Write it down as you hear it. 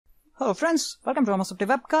Hello friends, welcome to our Safety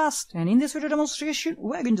webcast, and in this video demonstration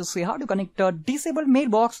we are going to see how to connect a Disable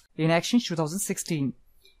Mailbox in Exchange 2016.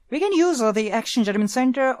 We can use the Exchange Admin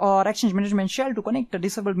Center or Exchange Management Shell to connect a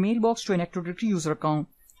Disable Mailbox to an Active Directory user account.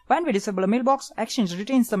 When we disable a mailbox, Exchange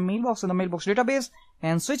retains the mailbox in the mailbox database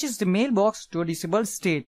and switches the mailbox to a disabled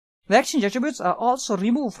state. The Exchange attributes are also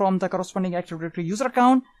removed from the corresponding Active Directory user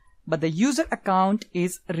account, but the user account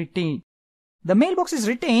is retained. The mailbox is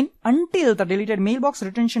retained until the deleted mailbox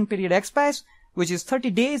retention period expires, which is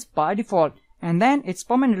 30 days by default, and then it's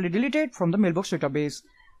permanently deleted from the mailbox database.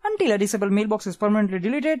 Until a disabled mailbox is permanently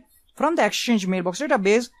deleted from the Exchange mailbox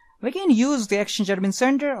database, we can use the Exchange Admin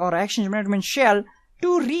Center or Exchange Management Shell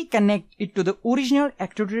to reconnect it to the original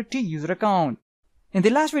Active Directory user account. In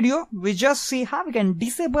the last video, we just see how we can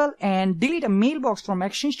disable and delete a mailbox from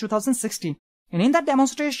Exchange 2016. And in that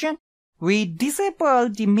demonstration, we disable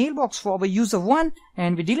the mailbox for our user 1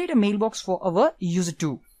 and we delete a mailbox for our user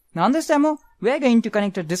 2. Now in this demo, we are going to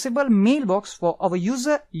connect a disable mailbox for our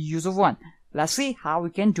user 1. Let's see how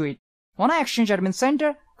we can do it. On our Exchange Admin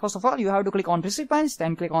Center, first of all, you have to click on Recipients,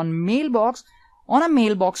 then click on Mailbox. On a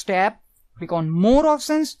Mailbox tab, click on More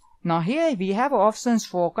Options. Now here we have options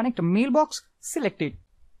for Connect a Mailbox selected.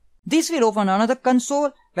 This will open another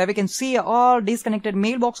console where we can see all disconnected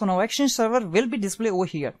mailbox on our Exchange server will be displayed over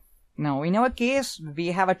here. Now in our case, we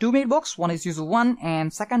have a two mailbox, one is user 1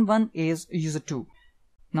 and second one is user 2.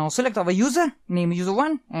 Now select our user, name user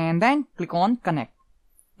 1 and then click on connect.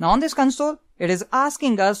 Now on this console, it is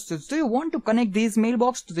asking us, do you want to connect these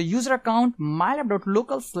mailbox to the user account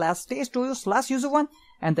mylab.local/stagetoyo/user1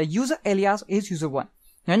 and the user alias is user 1.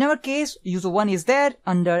 Now in our case, user 1 is there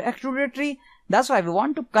under Active Directory, that's why we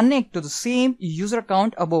want to connect to the same user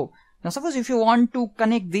account above. Now suppose if you want to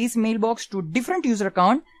connect these mailbox to different user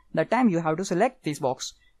account, that time you have to select this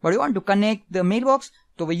box. But you want to connect the mailbox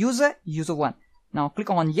to the user 1. Now click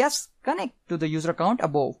on yes, connect to the user account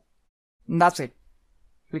above. And that's it.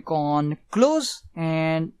 Click on close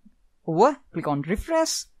and click on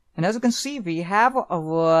refresh. And as you can see, we have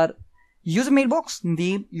our user mailbox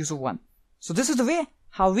named user 1. So this is the way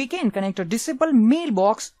how we can connect a disable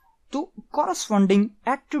mailbox to corresponding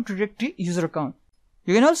Active Directory user account.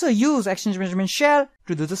 You can also use Exchange Management Shell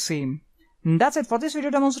to do the same. And that's it for this video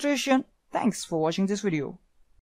demonstration. Thanks for watching this video.